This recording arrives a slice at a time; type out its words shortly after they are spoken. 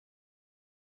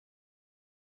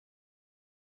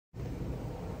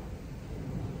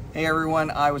Hey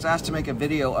everyone, I was asked to make a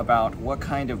video about what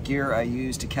kind of gear I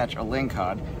use to catch a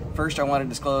lingcod. First, I want to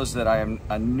disclose that I am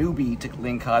a newbie to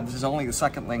lingcod. This is only the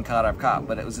second lingcod I've caught,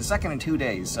 but it was the second in 2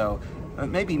 days, so it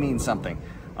maybe means something.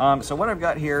 So what I've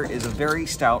got here is a very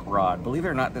stout rod. Believe it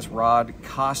or not, this rod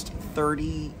cost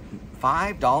 $35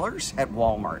 at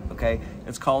Walmart, okay?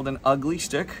 It's called an ugly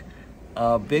stick,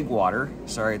 big water.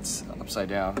 Sorry, it's upside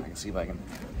down. I can see if I can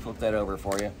flip that over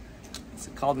for you. It's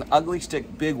called an ugly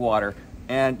stick, big water.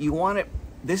 And you want it,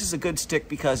 this is a good stick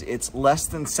because it's less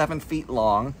than 7 feet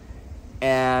long,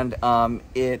 and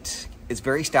it's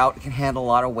very stout. It can handle a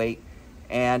lot of weight,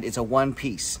 and it's a one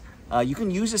piece. You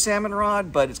can use a salmon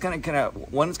rod, but it's gonna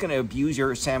abuse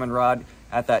your salmon rod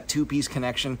at that 2-piece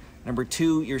connection. Number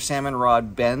 2, your salmon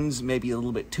rod bends maybe a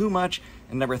little bit too much.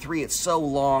 And number 3, it's so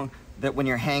long that when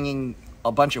you're hanging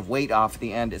a bunch of weight off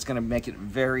the end, it's gonna make it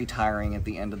very tiring at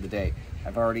the end of the day.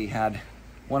 I've already had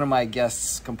one of my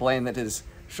guests complained that his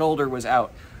shoulder was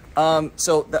out.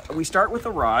 We start with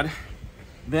the rod,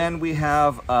 then we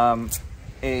have a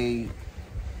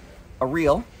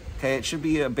reel. Okay, it should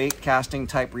be a bait casting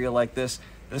type reel like this.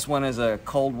 This one is a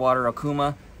cold water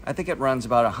Okuma. I think it runs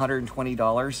about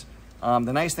 $120.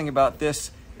 The nice thing about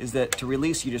this is that to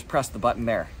release, you just press the button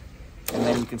there, and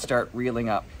then you can start reeling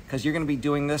up, because you're going to be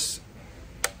doing this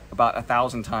about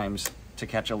 1,000 times to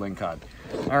catch a lingcod.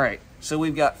 All right. So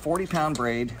we've got 40-pound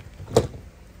braid.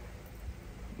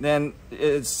 Then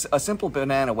it's a simple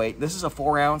banana weight. This is a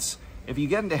 4 ounce. If you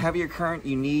get into heavier current,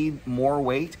 you need more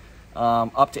weight,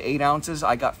 up to 8 ounces.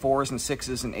 I got 4s and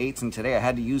 6s and 8s, and today I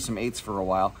had to use some 8s for a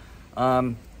while.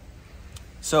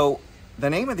 So the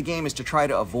name of the game is to try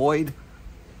to avoid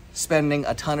spending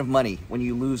a ton of money when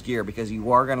you lose gear, because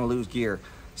you are going to lose gear.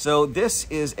 So this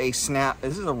is a snap.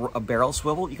 This is a barrel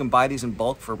swivel. You can buy these in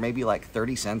bulk for maybe like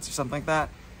 30 cents or something like that.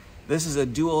 This is a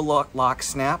dual lock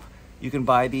snap. You can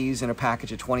buy these in a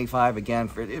package of 25. Again,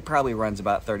 it probably runs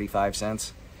about 35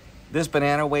 cents. This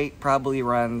banana weight probably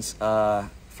runs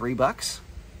 $3,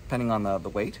 depending on the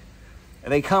weight.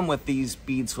 They come with these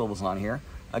bead swivels on here.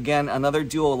 Again, another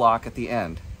dual lock at the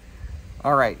end.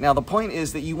 All right, now the point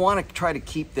is that you want to try to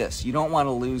keep this. You don't want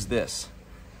to lose this.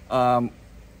 Then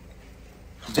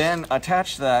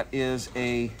attached to that is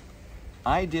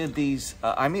I did these,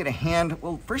 I made a hand,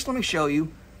 well, first let me show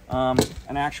you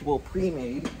an actual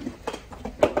pre-made.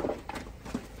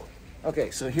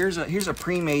 Okay, so here's a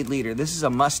pre-made leader. This is a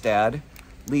Mustad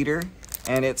leader,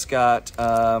 and it's got,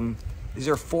 these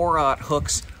are 4/0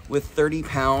 hooks with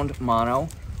 30-pound mono.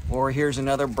 Or here's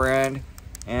another brand,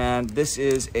 and this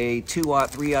is a 2/0,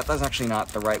 3/0. That's actually not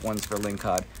the right ones for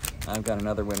lingcod. I've got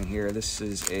another one here. This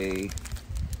is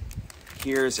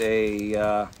here's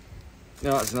no,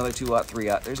 it's another 2/0,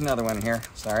 3/0. There's another one here,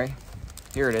 sorry.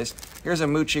 Here it is. Here's a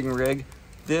mooching rig.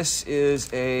 This is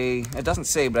it doesn't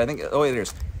say, but I think, oh wait,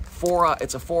 there's 4/0,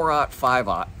 it's a 4/0,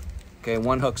 5/0. Okay,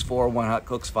 one hook's 4, one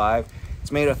hook's 5.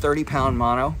 It's made of 30-pound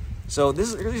mono. So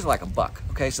this is like $1.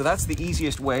 Okay, so that's the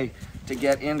easiest way to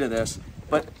get into this.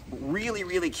 But really,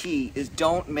 really key is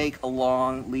don't make a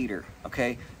long leader,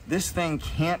 okay? This thing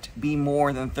can't be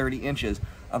more than 30 inches.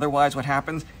 Otherwise, what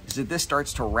happens is that this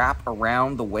starts to wrap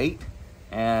around the weight,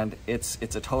 and it's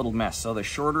a total mess. So the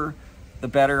shorter, the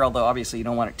better, although obviously you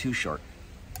don't want it too short.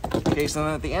 Okay, so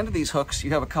then at the end of these hooks, you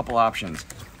have a couple options.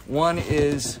 One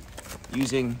is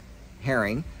using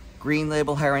herring. Green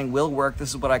label herring will work. This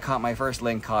is what I caught my first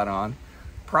lingcod on.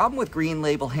 Problem with green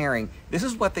label herring, this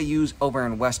is what they use over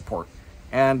in Westport.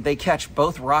 And they catch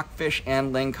both rockfish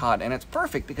and lingcod, and it's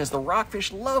perfect because the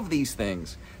rockfish love these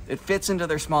things. It fits into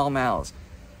their small mouths.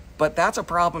 But that's a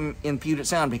problem in Puget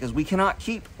Sound because we cannot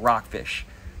keep rockfish.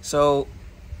 So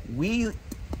we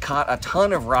caught a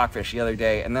ton of rockfish the other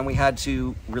day, and then we had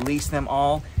to release them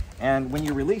all. And when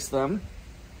you release them,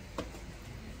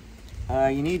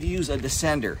 you need to use a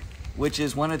descender, which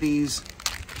is one of these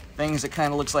things that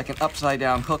kind of looks like an upside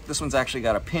down hook. This one's actually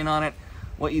got a pin on it.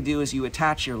 What you do is you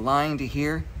attach your line to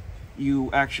here. You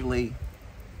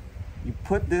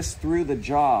put this through the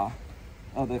jaw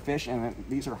of the fish, and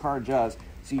these are hard jaws.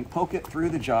 So you poke it through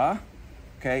the jaw,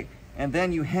 okay? And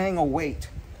then you hang a weight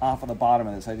off of the bottom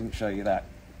of this. I didn't show you that.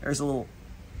 There's a little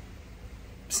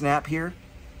snap here.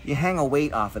 You hang a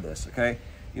weight off of this, okay?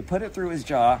 You put it through his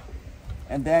jaw,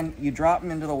 and then you drop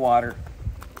him into the water.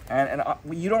 And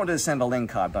you don't descend a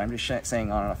lingcod, but I'm just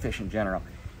saying on a fish in general.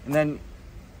 And then,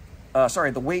 sorry,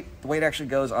 the weight actually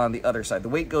goes on the other side. The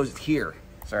weight goes here,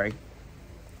 sorry.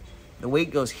 The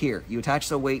weight goes here. You attach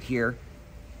the weight here.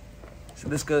 So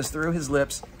this goes through his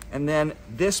lips, and then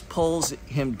this pulls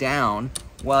him down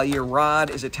while your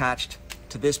rod is attached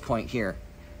to this point here.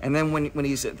 And then when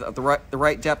he's at the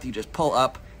right depth, you just pull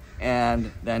up,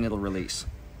 and then it'll release.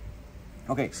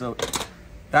 Okay, so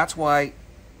that's why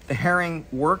the herring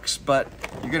works, but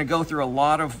you're going to go through a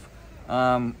lot of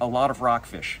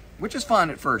rockfish, which is fun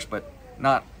at first, but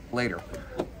not later.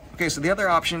 Okay, so the other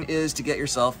option is to get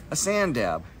yourself a sand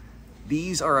dab.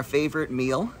 These are a favorite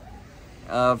meal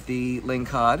of the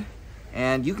lingcod,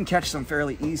 and you can catch them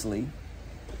fairly easily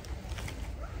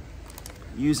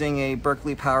using a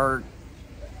Berkeley Power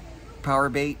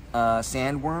Bait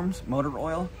sandworms motor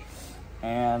oil.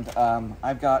 And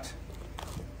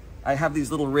I have these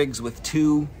little rigs with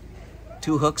two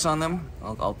hooks on them.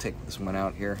 I'll take this one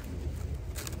out here.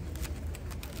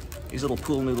 These little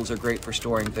pool noodles are great for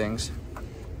storing things.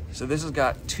 So this has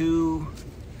got 2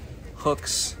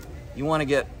 hooks. You want to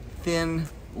get thin,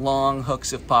 long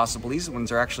hooks if possible. These ones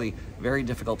are actually very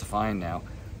difficult to find now.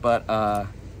 But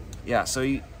yeah, so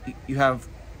you have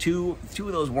two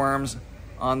of those worms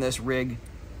on this rig.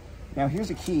 Now here's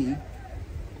the key,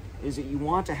 is that you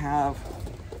want to have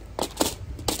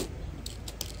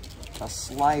a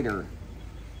slider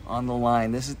on the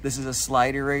line. This is a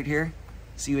slider right here.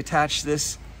 So you attach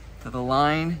this to the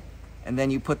line, and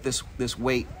then you put this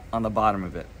weight on the bottom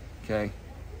of it, okay?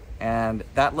 And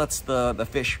that lets the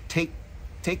fish take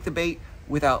the bait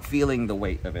without feeling the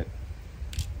weight of it.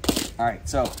 All right,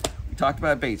 so we talked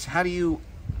about baits. How do you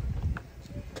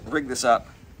rig this up?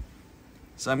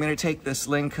 So I'm gonna take this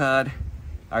lingcod,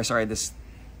 this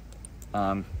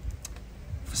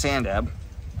sand dab.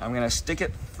 I'm gonna stick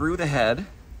it through the head,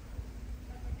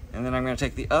 and then I'm gonna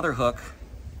take the other hook,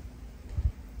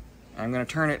 and I'm gonna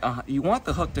turn it, you want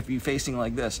the hook to be facing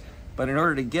like this, but in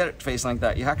order to get it facing like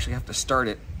that, you actually have to start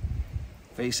it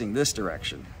facing this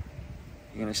direction.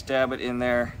 You're gonna stab it in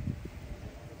there,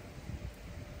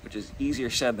 which is easier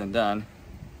said than done,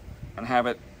 and have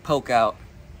it poke out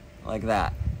like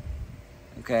that,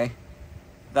 okay?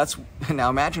 Now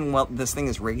imagine what this thing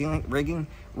is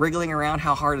wriggling around.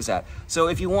 How hard is that? So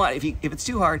if it's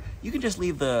too hard, you can just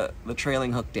leave the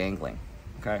trailing hook dangling,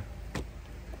 okay?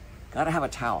 Gotta have a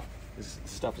towel. This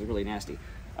stuff is really nasty.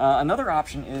 Another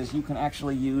option is you can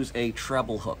actually use a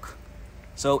treble hook.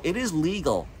 So it is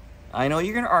legal. I know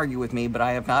you're gonna argue with me, but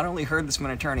I have not only heard this from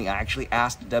an attorney, I actually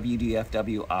asked a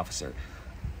WDFW officer.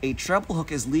 A treble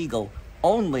hook is legal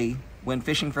only when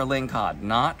fishing for lingcod,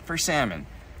 not for salmon.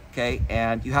 Okay,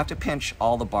 and you have to pinch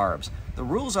all the barbs. The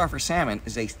rules are for salmon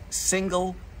is a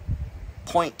single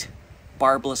point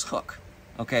barbless hook.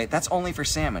 Okay, that's only for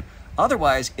salmon.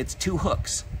 Otherwise, it's 2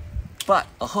 hooks. But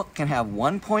a hook can have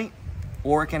 1 point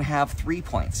or it can have 3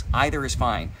 points. Either is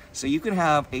fine. So you can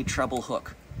have a treble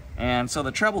hook. And so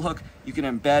the treble hook, you can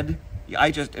embed,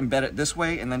 I just embed it this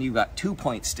way, and then you've got 2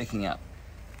 points sticking up.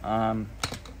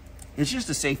 It's just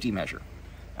a safety measure.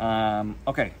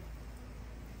 Okay.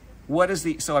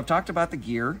 So I've talked about the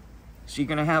gear. So you're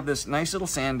gonna have this nice little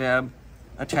sand dab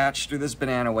attached through this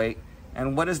banana weight.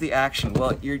 And what is the action?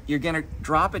 Well, you're gonna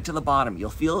drop it to the bottom. You'll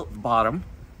feel the bottom,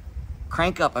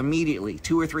 crank up immediately,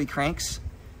 2 or 3 cranks,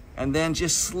 and then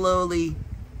just slowly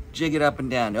jig it up and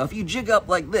down. Now, if you jig up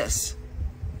like this,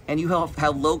 and you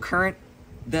have low current,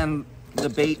 then the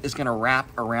bait is gonna wrap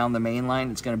around the main line.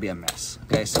 It's gonna be a mess,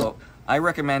 okay? So I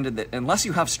recommended that unless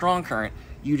you have strong current,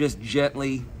 you just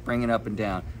gently bring it up and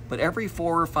down. But every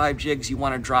 4 or 5 jigs, you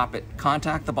want to drop it,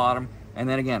 contact the bottom, and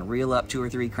then again, reel up 2 or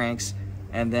 3 cranks,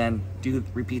 and then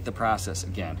repeat the process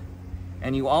again.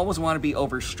 And you always want to be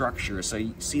over structure. So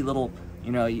you see little,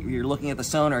 you're looking at the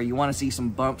sonar, you want to see some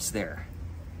bumps there.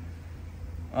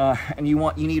 And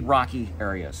you need rocky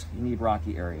areas.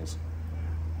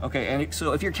 Okay, and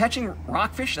so if you're catching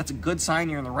rockfish, that's a good sign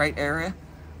you're in the right area,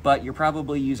 but you're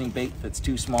probably using bait that's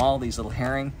too small, these little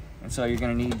herring. And so you're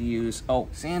going to need to use,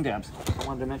 sand dabs, I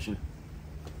wanted to mention.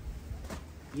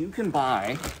 You can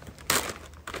buy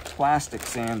plastic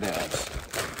sand dabs.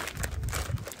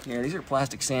 Here, these are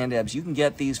plastic sand dabs. You can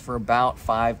get these for about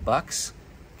 $5.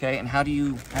 Okay, and how do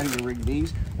you rig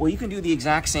these? Well, you can do the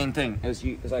exact same thing as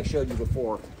I showed you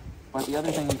before. But the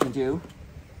other thing you can do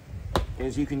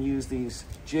is you can use these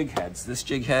jig heads. This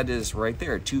jig head is right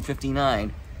there,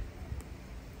 $2.59.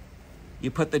 You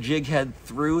put the jig head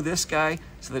through this guy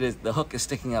so that the hook is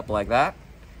sticking up like that.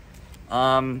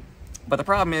 But the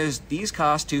problem is these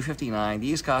cost $2.59.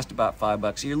 These cost about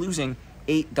 $5. So you're losing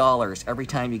 $8 every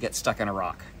time you get stuck in a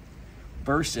rock.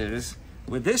 Versus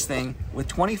with this thing, with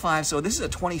 25, so this is a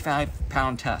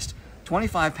 25-pound test.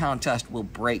 25-pound test will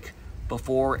break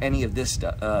before any of this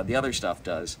stuff, the other stuff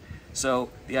does. So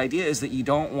the idea is that you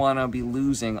don't want to be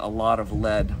losing a lot of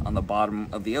lead on the bottom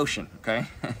of the ocean, okay?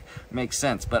 Makes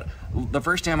sense. But the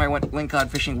first time I went lingcod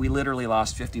fishing, we literally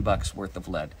lost $50 worth of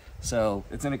lead. So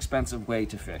it's an expensive way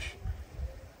to fish.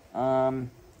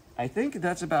 I think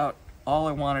that's about all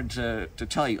I wanted to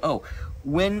tell you. Oh,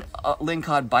 when a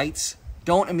lingcod bites,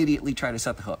 don't immediately try to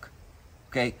set the hook,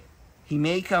 okay? He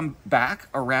may come back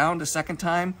around a second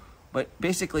time, but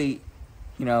basically,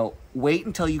 you know, wait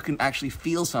until you can actually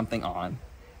feel something on,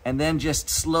 and then just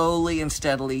slowly and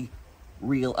steadily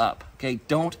reel up, okay?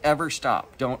 Don't ever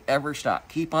stop. Don't ever stop.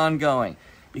 Keep on going,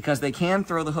 because they can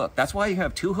throw the hook. That's why you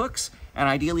have 2 hooks, and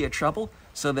ideally a treble,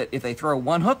 so that if they throw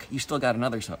 1 hook, you still got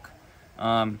another hook.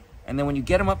 And then when you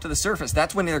get them up to the surface,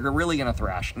 that's when they're really gonna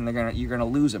thrash, and you're gonna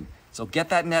lose them. So get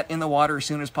that net in the water as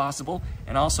soon as possible,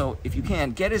 and also, if you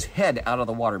can, get his head out of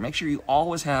the water. Make sure you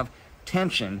always have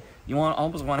tension. You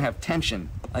always want to have tension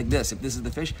like this. If this is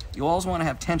the fish, you always want to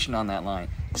have tension on that line.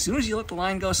 As soon as you let the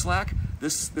line go slack,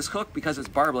 this hook, because it's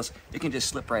barbless, it can just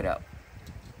slip right out.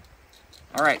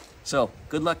 All right, so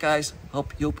good luck, guys.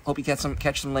 Hope you catch some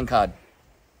lingcod.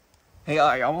 Hey,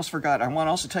 I almost forgot. I want to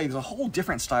also tell you there's a whole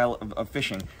different style of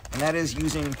fishing, and that is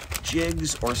using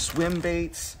jigs or swim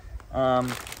baits.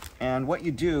 And what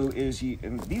you do is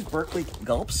these Berkeley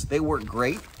gulps, they work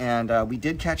great, and we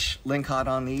did catch lingcod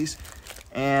on these.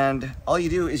 And all you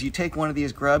do is you take one of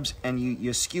these grubs and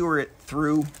you skewer it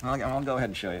through. I'll go ahead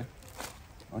and show you.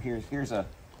 Well, here's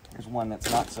one that's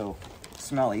not so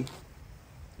smelly.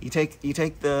 You take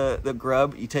the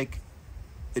grub, you take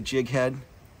the jig head,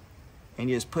 and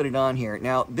you just put it on here.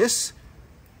 Now these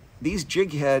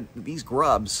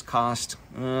grubs cost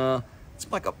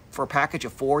it's like for a package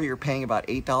of 4, you're paying about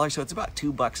 $8, so it's about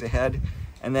 $2 a head.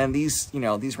 And then these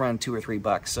run $2 or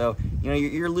 $3. So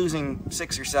you're losing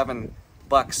 $6 or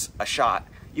 $7 a shot.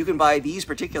 You can buy these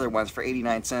particular ones for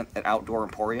 89 cents at Outdoor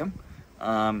Emporium.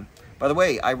 By the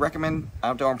way, I recommend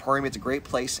Outdoor Emporium. It's a great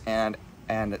place, and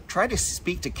try to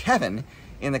speak to Kevin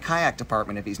in the kayak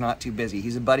department if he's not too busy.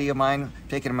 He's a buddy of mine,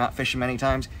 taken him out fishing many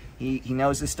times. He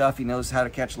knows this stuff. He knows how to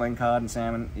catch lingcod and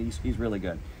salmon. He's really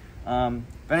good. But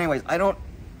anyways, I don't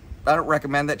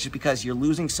recommend that just because you're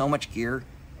losing so much gear.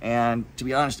 And to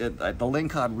be honest, the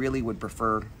lingcod really would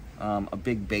prefer a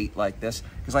big bait like this,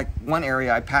 because like one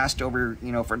area I passed over,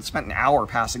 spent an hour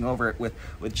passing over it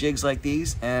with jigs like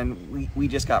these, and we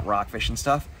just got rockfish and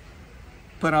stuff.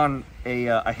 Put on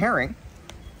a herring,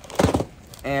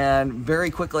 and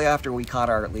very quickly after we caught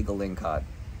our legal lingcod.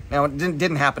 Now it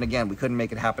didn't happen again. We couldn't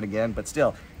make it happen again, but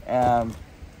still.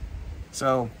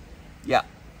 So yeah,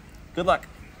 good luck.